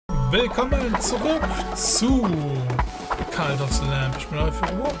Willkommen zurück zu Cult of the Lamb. Ich bin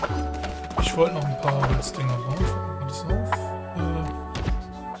FioreBo. Ich wollte noch ein paar Holzdinger rauf. Das auf.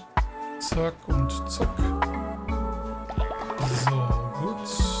 Zack und zack. So, gut.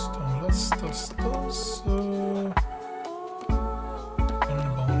 Dann lasst das. Dann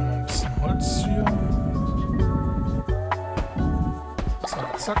bauen wir mal ein bisschen Holz hier.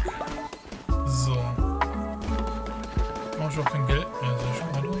 Zack, zack. So. Mache ich auch kein Geld mehr, sehe ich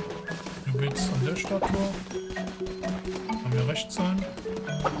gerade. Du willst an der Statue. Kann mir recht sein.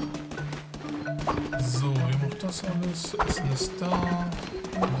 So, hier macht das alles. Essen ist da.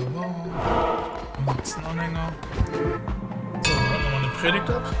 Wunderbar. Dann gibt es einen Anhänger. So, dann halten wir mal eine Predigt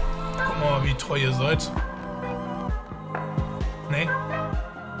ab. Gucken wir mal, wie treu ihr seid. Nee.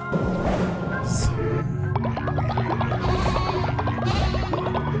 So.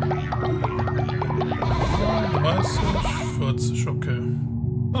 40, okay.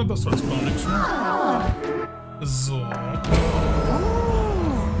 Aber besser als gar nichts, ne? So.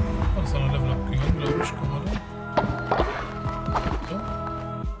 Das ist ein Level abgegangen, glaube ich, gerade. Ja.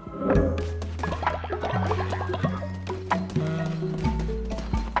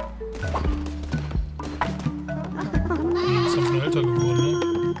 Jetzt sind wir älter geworden, ne?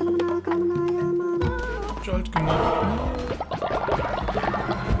 Hab ich alt gemacht, ne?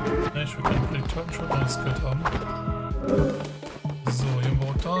 Ne, ich will keine Predigtaten, ich will noch das Geld haben. So, hier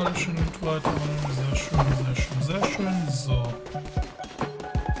baut da alles schön gut weiter. Sehr schön, sehr schön, sehr schön. So.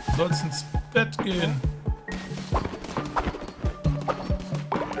 Du sollst ins Bett gehen.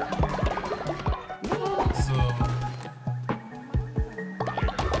 So.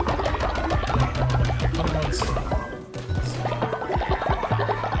 Panholz. So.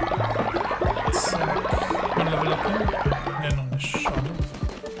 Zack. Ein Level up hin? Ne, noch nicht. Schade.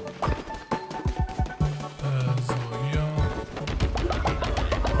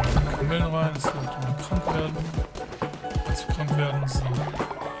 Rein, es sollte mal krank werden. Als wir krank werden, so.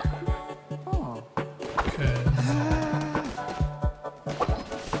 Okay.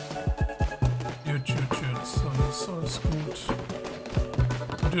 Gut. So, ist alles gut.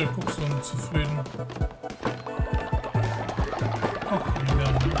 Und du guckst so zufrieden. Ach, die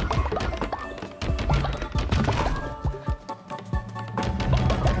werden.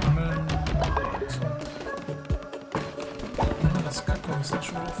 So. Das Kakao ist nicht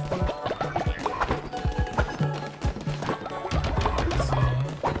schon wieder voll.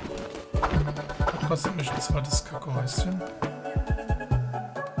 Kostet mich ein zweites Kakaohäuschen.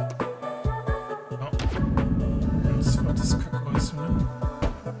 Ja. Ein zweites Kakaohäuschen.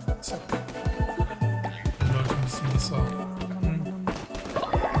 Zack. Die Leute ein bisschen besser.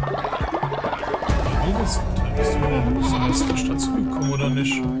 Du bist du erst frisch dazugekommen oder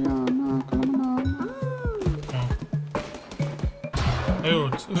nicht? Ja. Na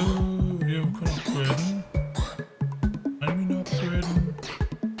gut, wir können upgraden. Eine Mine upgraden.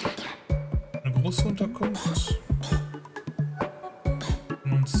 Große Unterkunft.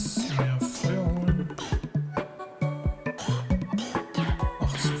 Und uns mehr Feuer holen.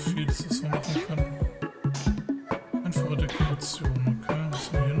 Ach, so viel, dass wir das so machen können. Einfache Dekoration, okay. Was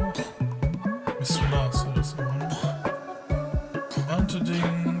haben wir hier noch? Missionar soll das aber noch.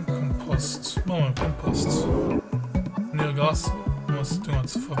 Ernteding, Kompost. Machen wir Kompost. Ne, Gas, um das Dünger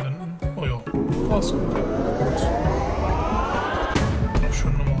zu verwenden. Oh ja, Gas. Gut.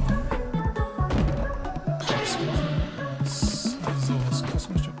 Schön nochmal.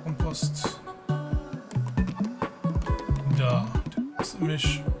 Ja, das ist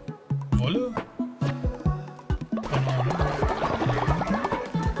nämlich Wolle. Keine Ahnung.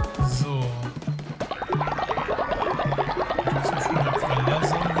 So. Jetzt muss schon mal wieder leer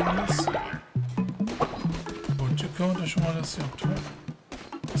sein, alles. Gut, ihr könnt euch schon mal das hier abtun.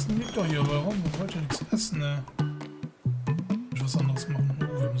 Das liegt doch hier, warum? Man wollte ja nichts essen, ne? Ich was anderes machen.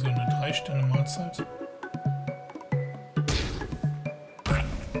 Wir haben so eine 3-Sterne-Mahlzeit.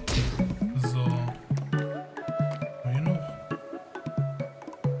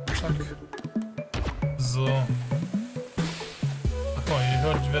 So. Ach mal, ihr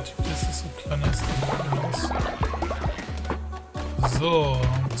hört, die Vertikalität ist so klein, als die aus. So,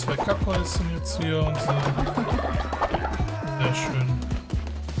 2 Kackhäuschen jetzt hier und so. Sehr schön.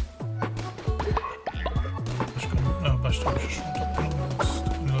 Ich kann beispielsweise schon abgenommen und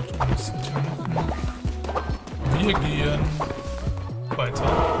die Leute müssen hier machen. Wir gehen weiter.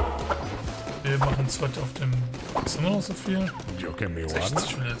 Wir machen es weiter auf dem. Ist immer noch so viel?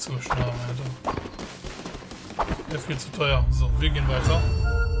 60 will jetzt zugeschlagen, Alter. Ja, viel zu teuer. So, wir gehen weiter.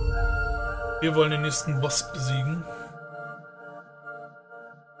 Wir wollen den nächsten Boss besiegen.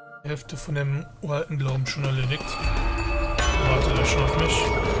 Die Hälfte von dem uralten Glauben schon erledigt. Wartet er schon auf mich.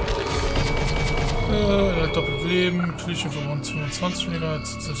 hat doppelt Leben, natürliche Verbrauch 25 weniger,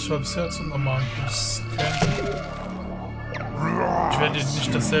 das halbes Herz und normalen Puls. Okay. Ich werde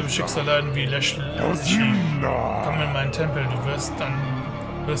nicht dasselbe Schicksal leiden wie Lashley. Komm in meinen Tempel, du wirst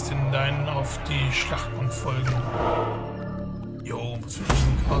in deinen auf die Schlachtbank folgen. Jo, was für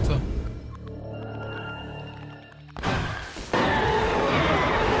eine Karte.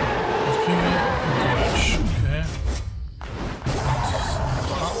 Was kriegen wir? Deutsch, okay.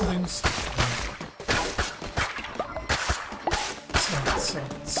 Und Kartendings. Zack, zack,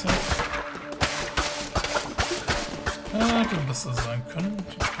 zack. Hätte besser sein können.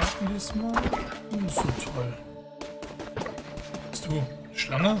 Die Karten diesmal. Nicht so toll. Bist du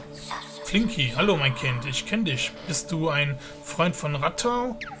Schlange? Flinky, hallo mein Kind, ich kenne dich. Bist du ein Freund von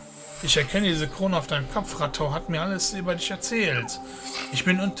Rattau? Ich erkenne diese Krone auf deinem Kopf. Rattau hat mir alles über dich erzählt. Ich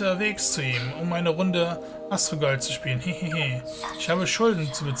bin unterwegs zu ihm, um eine Runde Astrogold zu spielen. Hehehe. Ich habe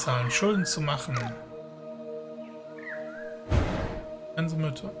Schulden zu bezahlen, Schulden zu machen.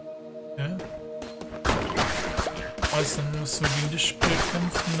 Gänsemütter. Okay. Also dann müssen wir gegen dich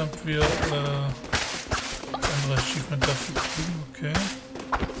kämpfen, damit wir das andere Achievement dafür kriegen. Okay.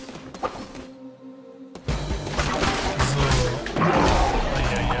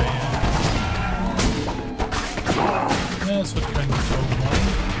 Es wird kein guter Roman.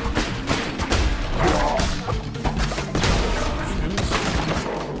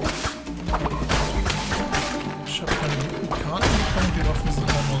 Ich habe keine guten Karten bekommen, die Waffen sind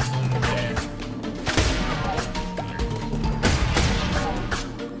auch nur so nee.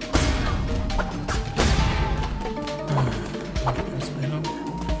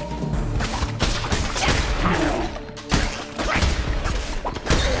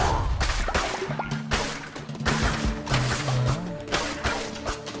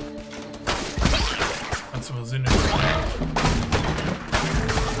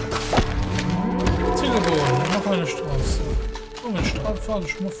 Eine Straße. Oh, eine Straßenpfade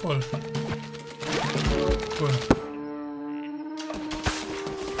schon mal voll. Cool.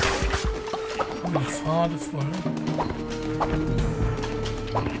 Oh, die Pfade voll.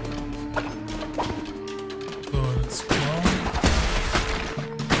 So, jetzt go.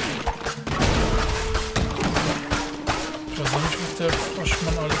 Ich weiß auch nicht, was der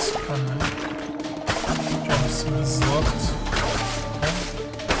Froschmann alles kann, ne? Ich habe ein bisschen besorgt.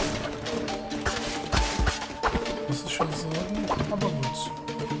 Muss ich schon sagen, aber gut.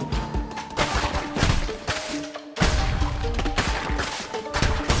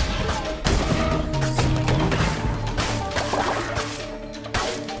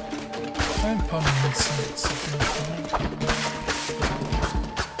 Ein paar Münzen jetzt auf jeden Fall.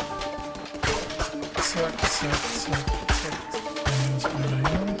 Zack, zack, zack, zack. Dann nehmen wir das mal wieder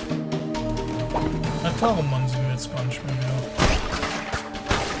hier. Ein Taromann sehen wir jetzt gar nicht mehr wieder.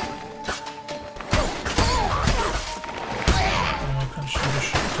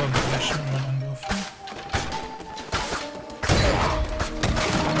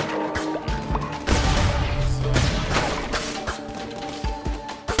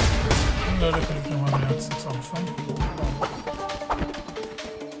 Da kann ich nochmal mehr Herzen anfangen.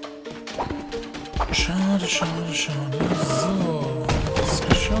 Schade, schade, schade. So, das ist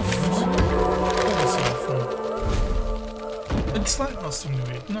geschafft. Das ist den zweiten hast du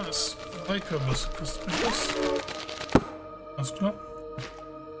gewählt. Nice. 3 Kürbis. Kostet mich das. Alles klar.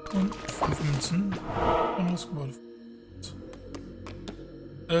 Und 5 Münzen. Anderes Gebäude.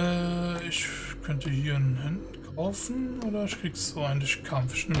 Ich könnte hier einen Händen kaufen oder ich krieg's so einen durch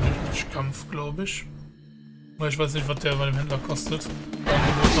Kampf. Ich nehme den durch Kampf, glaube ich. Weil ich weiß nicht, was der bei dem Händler kostet.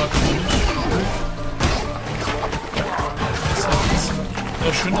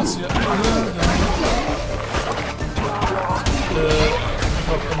 Ja, schön, dass ihr einfach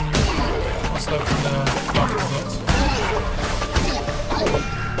außerhalb von der Marke seid.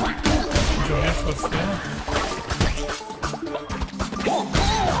 Ich auf jeden Fall fair.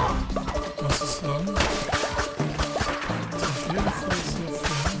 Was ist sagen? Das ist auf jeden Fall sehr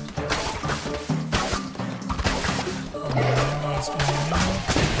fair. Aber nehmen wir jetzt mal hier.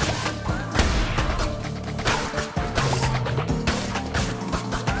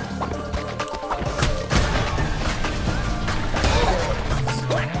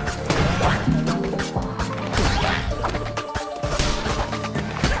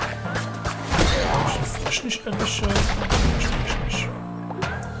 Nicht erwische. Nicht.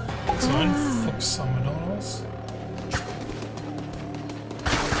 So ein Fuchs haben wir da was.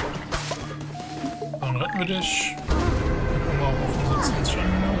 Dann retten wir dich. Dann kommen wir auch auf unsere 20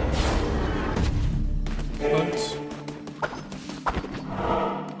 Animal. Halt.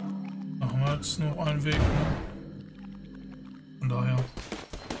 Machen wir jetzt noch einen Weg, ne? Von daher.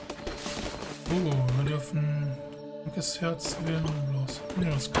 Wenn die dürfen pinkes Herz wählen. Los, nehmen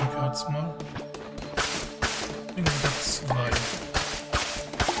wir das pinke Herz mal. Pink 2.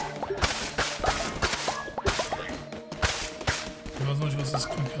 Ich weiß noch nicht, was das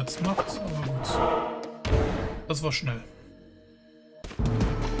pinke Herz macht, aber gut. Das war schnell.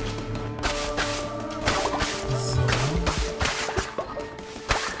 So.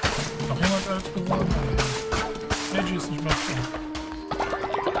 Noch jemand alt geworden? Reggie ist nicht mehr drin.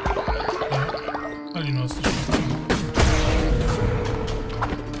 Alina ist nicht mehr drin.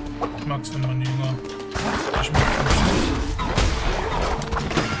 Ich mag es, wenn man jünger. Ich mag es nicht.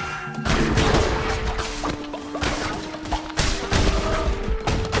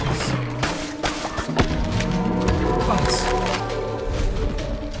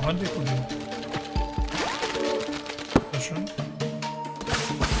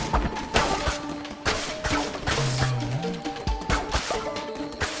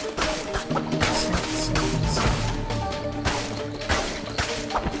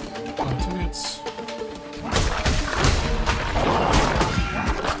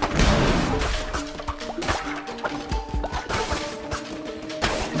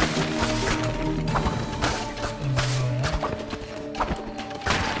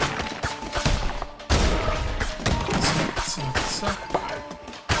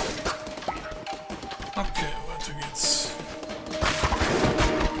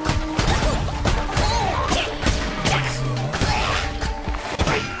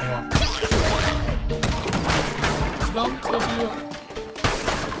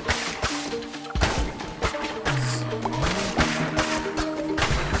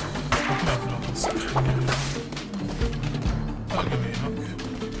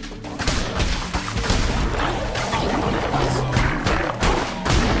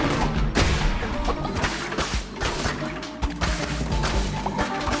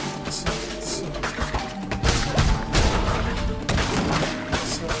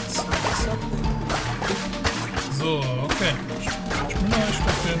 So, okay. Ich bin eigentlich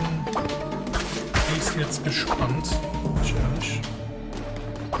auf den nächsten jetzt gespannt. Wahrscheinlich.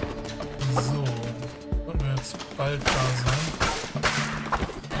 So. Sollten wir jetzt bald da sein.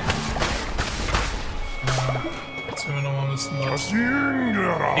 Jetzt werden wir nochmal ein bisschen was.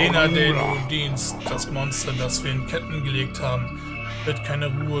 Jener, den du dienst, das Monster, das wir in Ketten gelegt haben, wird keine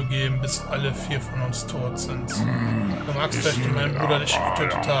Ruhe geben, bis alle 4 von uns tot sind. Du magst vielleicht meinen Bruder nicht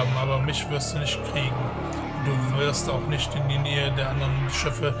getötet haben, aber mich wirst du nicht kriegen. Du wirst auch nicht in die Nähe der anderen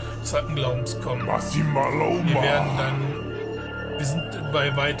Schiffe des alten Glaubens kommen. Wir sind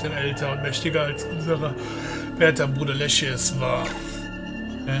bei weitem älter und mächtiger als unser werter Bruder Lesche es war.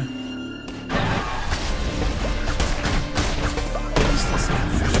 Okay. Was ist das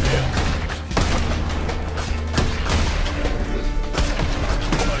denn für schwer?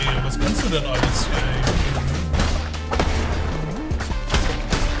 Oh, was kannst du denn alles?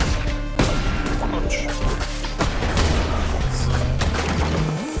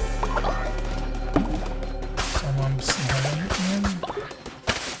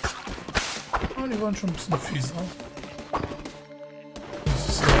 Schon ein bisschen fieser. Das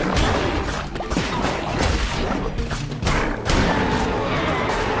ist ein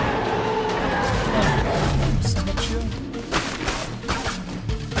bisschen was hier.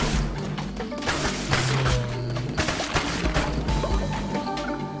 So.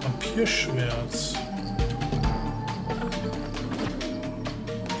 Vampirschwert.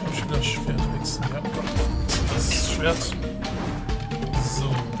 Kann ich wieder das Schwert wechseln? Ja, das Schwert. So.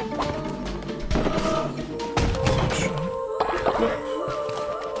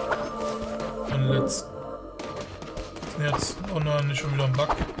 Jetzt, oh nein, nicht schon wieder ein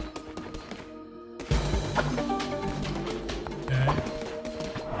Bug. Okay.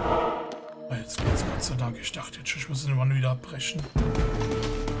 Oh, jetzt geht's, Gott sei Dank. Ich dachte jetzt, ich muss den Mann wieder abbrechen.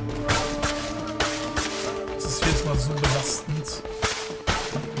 Das ist jetzt mal so belastend.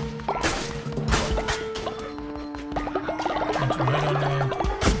 Und leider ein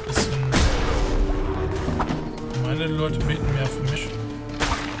bisschen. Meine Leute beten mehr für mich.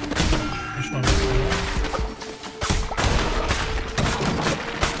 Ich noch nicht.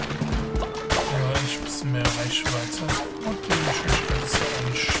 Mehr Reichweite und die Geschwindigkeit ist ja auch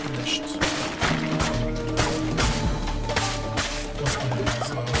nicht schlecht. Muss man ja mal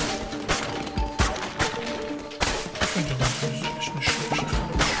sagen. Ich finde natürlich echt nicht schlecht.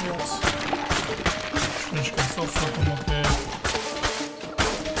 Geschwindigkeit ist auch vollkommen okay.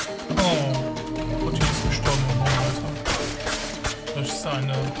 Oh, und die ist gestorben, Alter. Das ist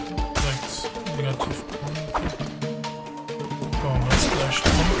eine direkt negativ bekommen. Bauen wir das gleich dran.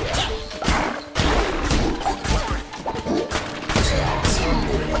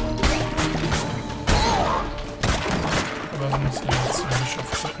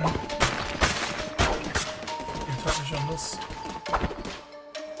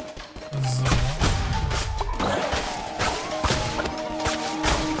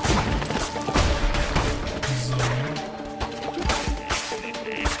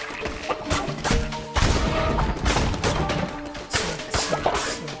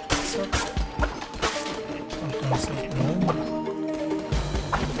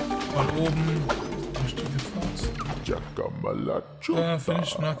 Mal oben. Richtige Fahrt. Wenn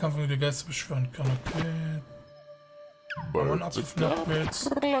ich Nahkampf mit der Geister beschwören kann, okay. One-Up von Upgrades.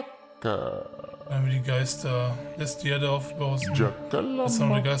 Wenn wir die Geister. Lässt die Erde aufbausen. Lass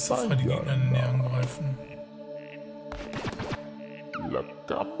noch die Geister frei, die Gegner in der Nähe angreifen. Okay.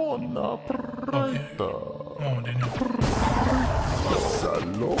 Machen wir den hier. Zack.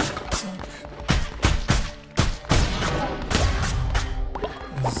 So.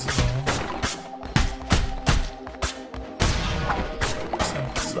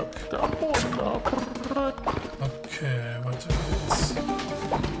 Zack. Okay, weiter geht's.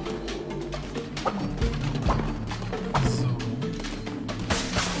 So.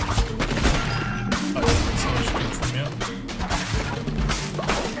 Also, das habe ich gut von mir.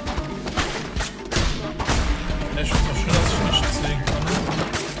 Ich finde es schön, dass ich nicht sehen kann,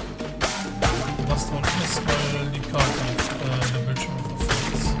 was da unten ist, weil die Karte auf der Bildschirm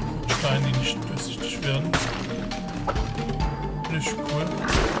verfolgt ist. Steine, die nicht durchsichtig werden. Finde ich cool.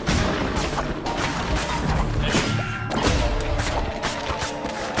 Nicht.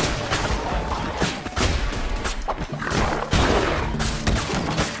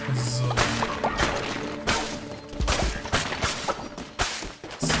 So.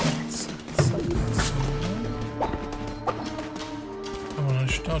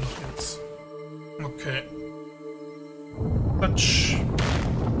 Jetzt. Okay. Quatsch.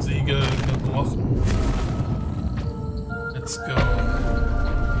 Siegel gebrochen. Let's go.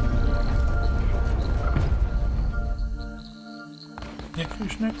 Hier krieg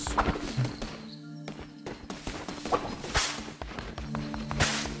ich nix.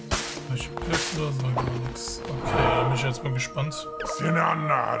 Ich Pilz oder so gar nichts. Okay, da bin ich jetzt mal gespannt.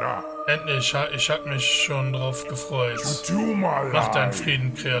 Endlich, ich hab mich schon drauf gefreut. Mach deinen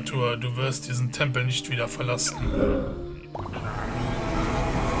Frieden, Kreatur. Du wirst diesen Tempel nicht wieder verlassen. Wem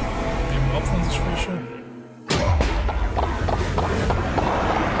opfern sich welche?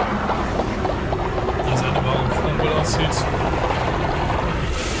 Wie seine wahre Form wohl aussieht.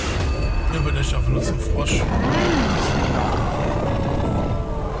 Hier bin ich einfach nur zum Frosch.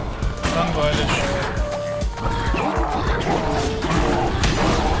 Langweilig.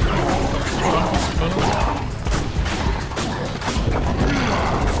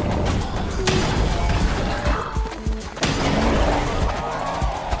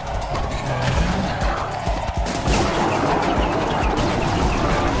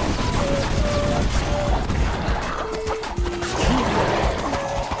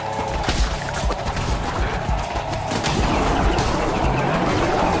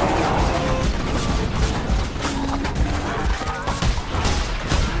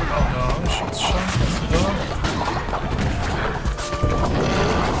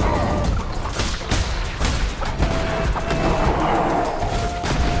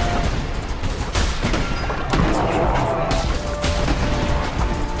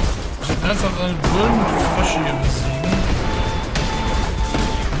 Einfach einen blöden Frosch hier besiegen.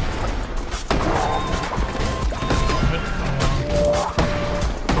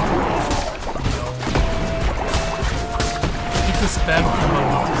 Wie viel Spam kann man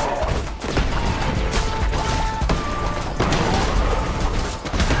machen?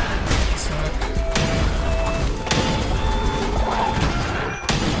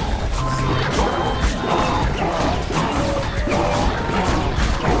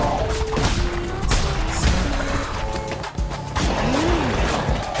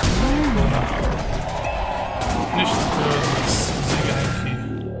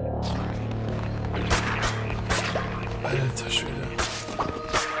 Alter Schwede.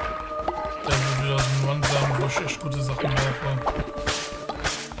 Da wird wieder so ein Mann sagen, wo ich echt gute Sachen brauche,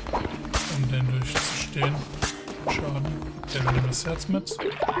 um den durchzustehen. Schade. Der will das Herz mit. Zack.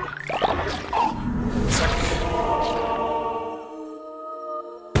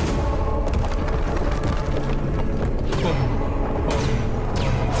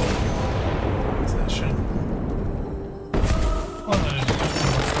 Sehr schön. Und eine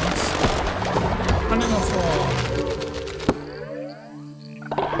Anhänger vor.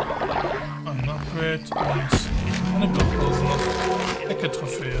 Ein Upgrade und eine Blockpause noch.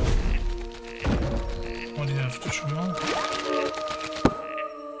 Heket-Trophäe. Und die Hälfte schon mal.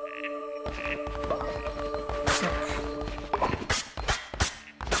 Zack.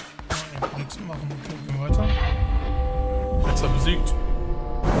 Ich kann nichts machen. Okay, gehen wir weiter. Jetzt er besiegt.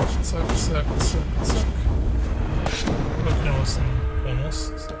 Zack, zack, zack, zack. Okay, was ist ein Bonus?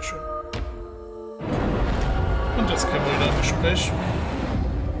 Sehr schön. Und jetzt kennen wir wieder ein Gespräch.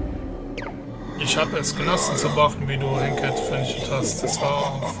 Ich habe es genossen zu beobachten, wie du Heket vernichtet hast. Es war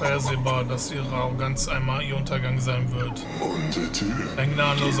auch vorhersehbar, dass ihre Arroganz einmal ihr Untergang sein wird. Ein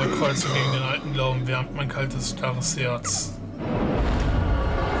gnadenloser Kreuzer gegen den alten Glauben wärmt mein kaltes, klares Herz.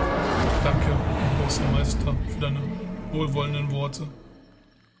 Danke, großer Meister, für deine wohlwollenden Worte.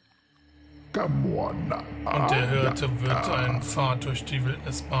 Und der Hirte wird einen Pfad durch die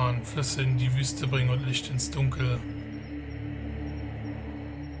Wildnis bahnen, Flüsse in die Wüste bringen und Licht ins Dunkel.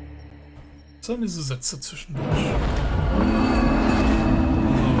 Was sind diese Sätze zwischendurch? So.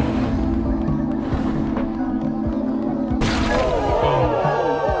 Oh.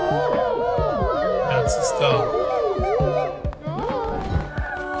 Herz ist da.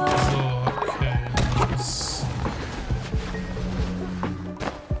 So, okay.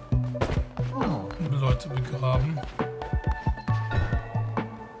 Leute begraben.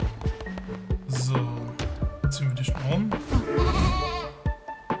 So. Ziehen wir dich noch um.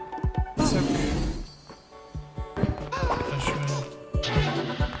 Zack. Sehr schön. Was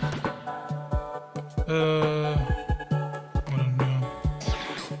haben wir denn hier?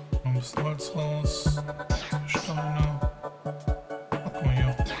 Noch ein bisschen Holz raus. 2 Steine. Ach, guck mal hier.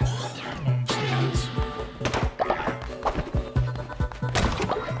 Noch ein bisschen Holz.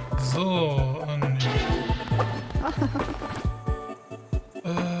 So, Andi.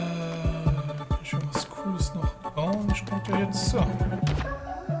 Kann ich schon was Cooles noch bauen? Ich könnte ja jetzt so.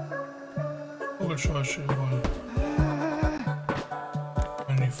 Vogelscheuche, jawohl.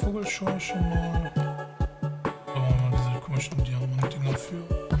 Und die Vogelscheuche mal. Da haben wir diese komischen Diamant-Dinger für.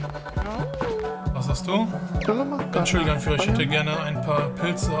 Was hast du? Entschuldigung, für ich hätte gerne ein paar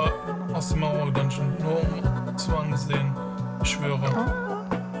Pilze aus dem Mauer-Dungeon, nur um zu ansehen. Ich schwöre.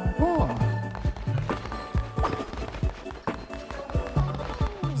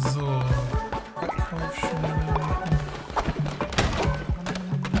 So.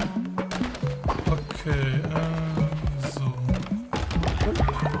 Okay, so.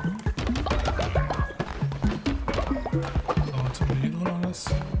 Was haben wir hier noch alles?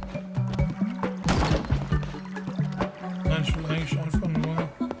 Nein, ich will eigentlich einfach nur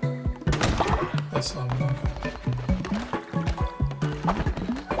das haben, danke.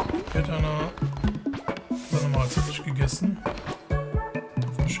 Hat einer seine Mahlzeit nicht gegessen.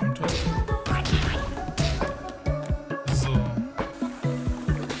 Verschämtheit. So.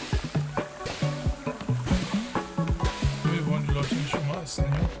 Wir wollen die Leute nicht immer essen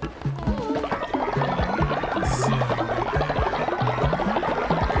hier. So.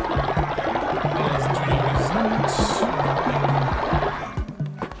 Alle sind wieder gesund.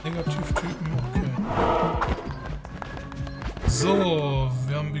 Negativtypen, okay. So,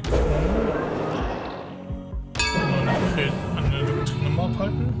 wir haben bekommen. Eine Doktrine mal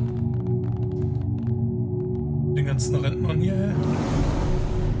abhalten. Den ganzen Rentnern hier.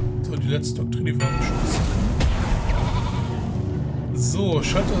 So, die letzte Doktrine, die wir abgeschlossen. So,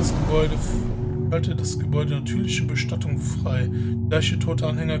 schalte das Gebäude natürliche Bestattung frei. Gleiche tote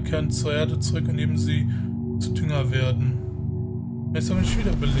Anhänger kehren zur Erde zurück, indem sie zu Dünger werden. Jetzt soll ich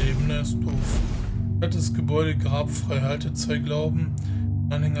wieder beleben, ne? Ist doof. Schalte das Gebäude grabfrei. Halte 2 Glauben.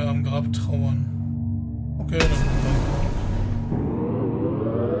 Anhänger am Grab trauern. Okay, dann machen wir.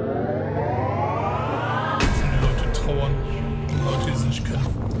 Die Leute trauern. Die Leute, die sie nicht kennen.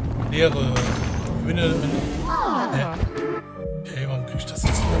 Leere. Gewinne. Okay, warum krieg ich das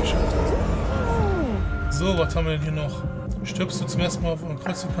jetzt nicht geschaltet? So, was haben wir denn hier noch? Stirbst du zum ersten Mal auf einem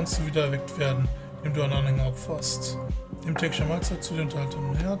Kreuz, kannst du wieder erweckt werden, indem du einen Anhänger opferst. Dem tägliche Mahlzeit zu dir und halte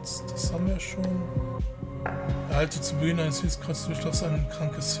im Herz. Das haben wir schon. Erhalte zu Beginn eines Hilfskreuzdurchlaufs ein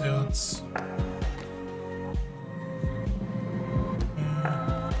krankes Herz.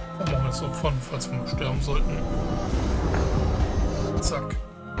 Dann machen wir das opfern, falls wir mal sterben sollten. Zack.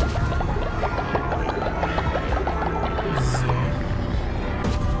 So.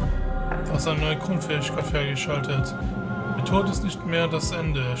 Du hast eine neue Grundfähigkeit freigeschaltet. Der Tod ist nicht mehr das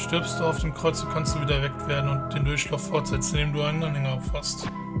Ende. Stirbst du auf dem Kreuz, kannst du wieder erweckt werden und den Durchlauf fortsetzen, indem du einen Anhänger auffasst.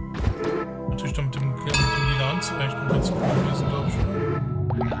 Natürlich dann mit dem Lila anzurechnen, ganz gut gewesen, glaube ich.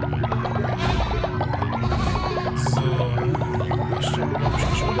 So. Reicht doch, glaube ich,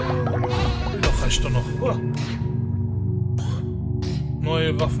 nicht, oder? Doch, reicht doch noch. Oh.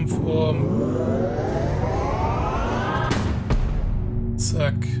 Neue Waffenform.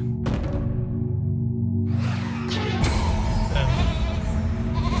 Zack.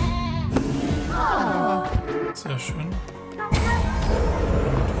 Sehr schön.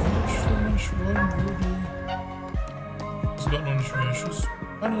 Ich wollen würde. Das ist noch nicht welches.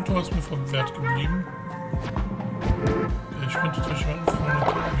 Ein Auto ist mir verwehrt geblieben. Okay, ich könnte durch jemanden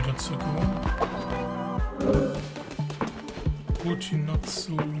vorne wieder zurückholen.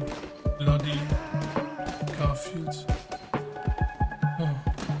 Rutinatsu Bloody Garfield. Oh,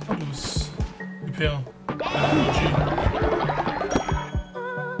 du bist Hyper. Energy.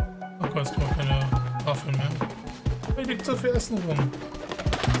 Ach, du hast noch keine Tafeln mehr. Hier liegt so viel Essen rum.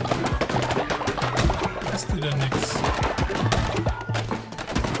 Esst ihr denn nichts?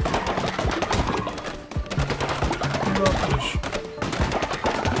 Unglaublich.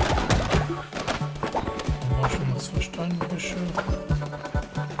 Da war schon mal 2 Steinbrüche.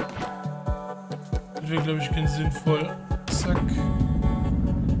 Das wäre, glaube ich, ganz sinnvoll. Zack.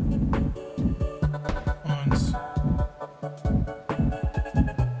 1. 2.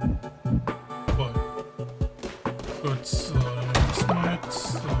 Gut, so, dann nehmen wir das mal mit.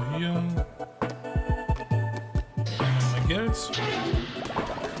 So, hier. Dann nehmen wir Geld. So,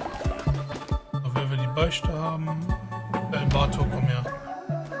 wenn wir die Beichte haben. Bato, komm her.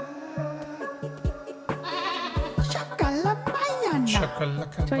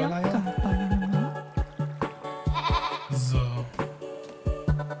 Chakalaka Balaya. So.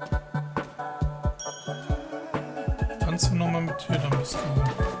 Tanzen wir nochmal mit dir, dann bist du auf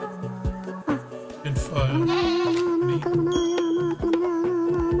jeden Fall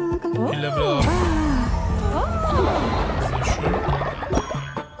die Level up. Sehr schön.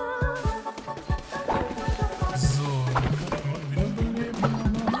 So, dann können wir wieder beleben.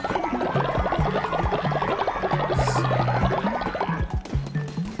 So.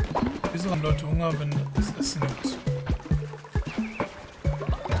 Wieso haben Leute Hunger, wenn es Essen gibt?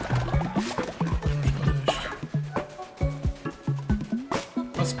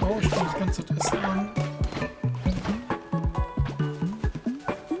 Was baue ich denn das ganze Essen an?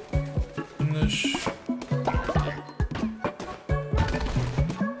 Nicht.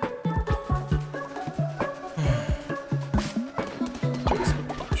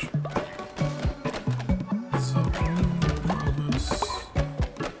 So, Kürbis.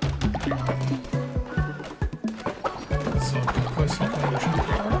 So, Käuschen kann man schon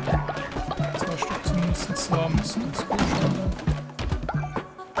haben. 2 Stück zumindest haben, das ist ganz gut.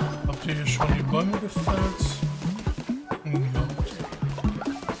 Habt ihr hier schon die Bäume gefällt? Ja.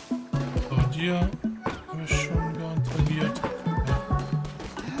 So, dir haben wir schon garantiert. Ja.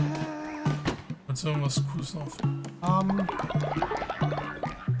 Jetzt irgendwas Cooles noch haben.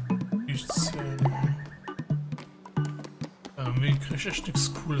 Ich zähle. Irgendwie kriege ich echt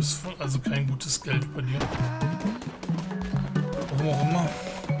nichts Cooles von, also kein gutes Geld bei dir. Warum auch immer.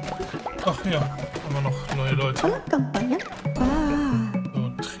 Ach ja, haben wir noch neue Leute. So,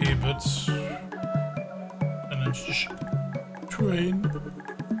 Trebet. Dann nennt sich Train.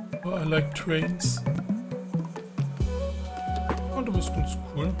 Oh, I like trains. Und du bist ganz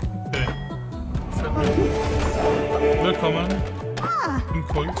cool. Okay. Gefällt mir. Willkommen im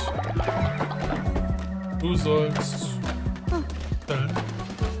Kult. Du sollst stellen.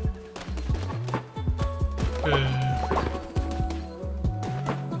 Okay.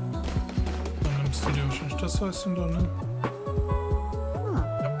 Dann nimmst du dir wahrscheinlich das Häuschen da, ne?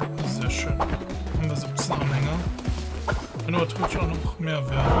 Ja, sehr schön. Haben wir 17 Anhänger. Kann aber theoretisch auch noch mehr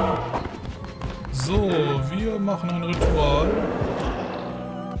werden. So, wir machen ein Ritual.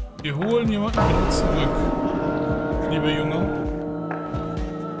 Wir holen jemanden wieder zurück. Liebe Junge.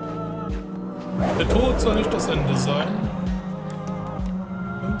 Der Tod soll nicht das Ende sein.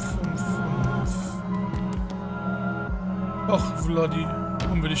 5, 5, 5. Ach, Vladi,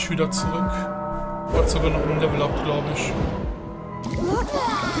 holen wir dich wieder zurück. Hat sogar noch ein Level Up, glaube ich.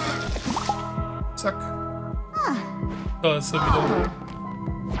 Zack. Da ist er wieder.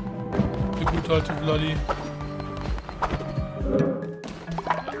 Der gute alte Vladi.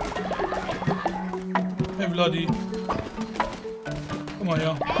 Hey Vladi. Komm mal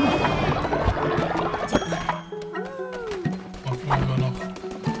her. Zack. Machen wir lieber noch.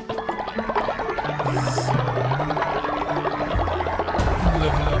 So.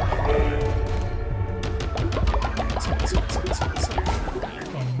 Level up. Zack, zack, zack, zack, zack.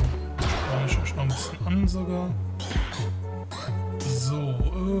 Spare ich euch noch ein bisschen an sogar. So,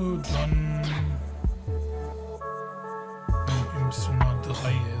 dann... Hier müssen wir mal 3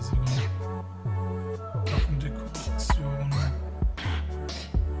 sogar. Waffendekoration.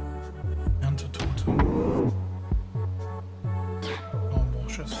 Erntetotem. Warum brauche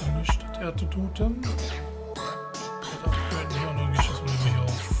ich erstmal nicht das Erntetotem? Das upgraden hier und dann gehe ich erstmal hier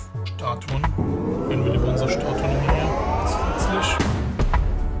auf Statuen. Gehen wir lieber unsere Statuen hier. Zusätzlich.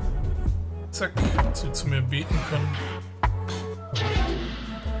 Zack, dass wir zu mir beten können.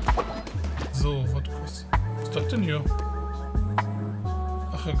 So, was ist das denn hier?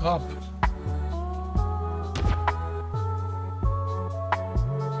 Ach, ein Grab.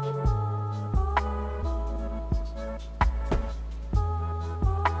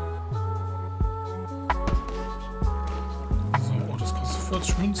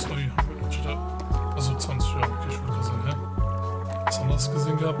 140 Münzen. Ui, also 20, ja, okay, ich würde sagen, ja. Was anderes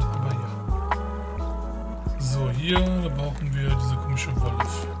gesehen gehabt, aber ja. So, hier, da brauchen wir diese komische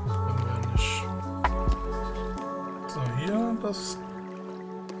Wolf. Haben wir ja nicht. So, hier, das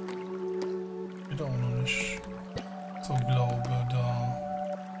geht auch noch nicht. So, glaube, da.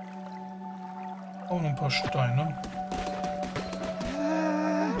 Auch noch ein paar Steine.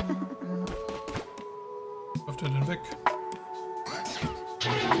 Läuft er denn weg?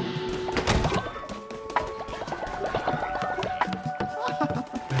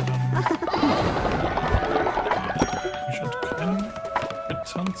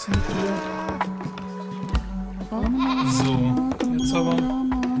 Tanzen mit dir. So, jetzt aber.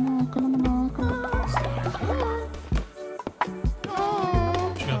 So.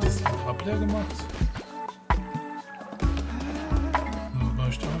 Ich hatte das Grab leer gemacht. So, weil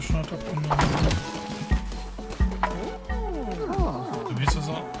ich da schon abgenommen. So, wie ist das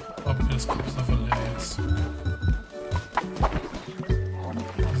auch? Aber das Grab ist einfach leer jetzt.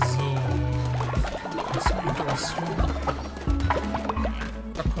 So. Das sieht aus hier.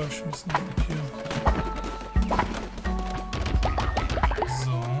 Ich muss nicht weg hier.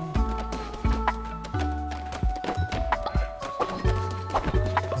 So.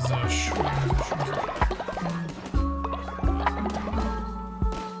 Sehr schön.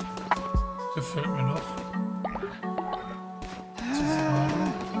 Gefällt mir doch.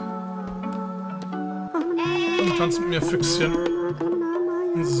 Dann tanzt mit mir Füchschen.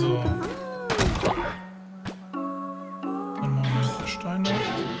 So. Dann machen wir ein paar Steine.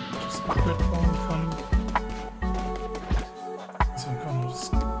 Upgrade bauen kann. So kann man das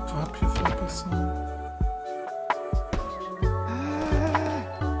Grab hier verbessern.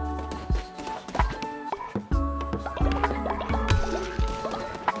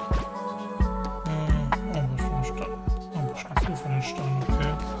 Viel von den Steinen,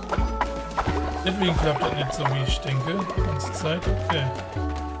 okay. Deswegen klappt das nicht so, wie ich denke. Die ganze Zeit, okay.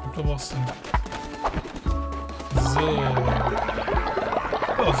 Gibt aber auch Sinn. So.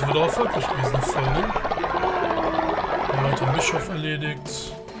 Ja, das wird auch erfolgreich gewesen, die Folge. Weiter Bischof erledigt.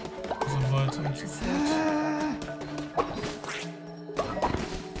 So weiter und so fort.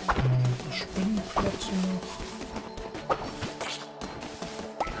 Ein paar Spinnenplätze noch.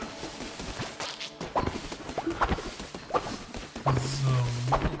 So,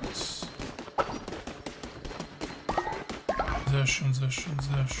 gut. Sehr schön, sehr schön,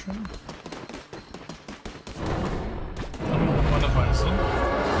 sehr schön. Dann machen wir eine Reise.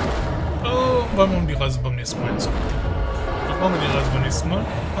 Oh, wollen wir um die Reise beim nächsten Mal jetzt gucken. Dann machen wir die Reise beim nächsten Mal.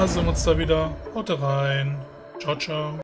 Also sehen wir uns da wieder. Haut rein. Ciao, ciao.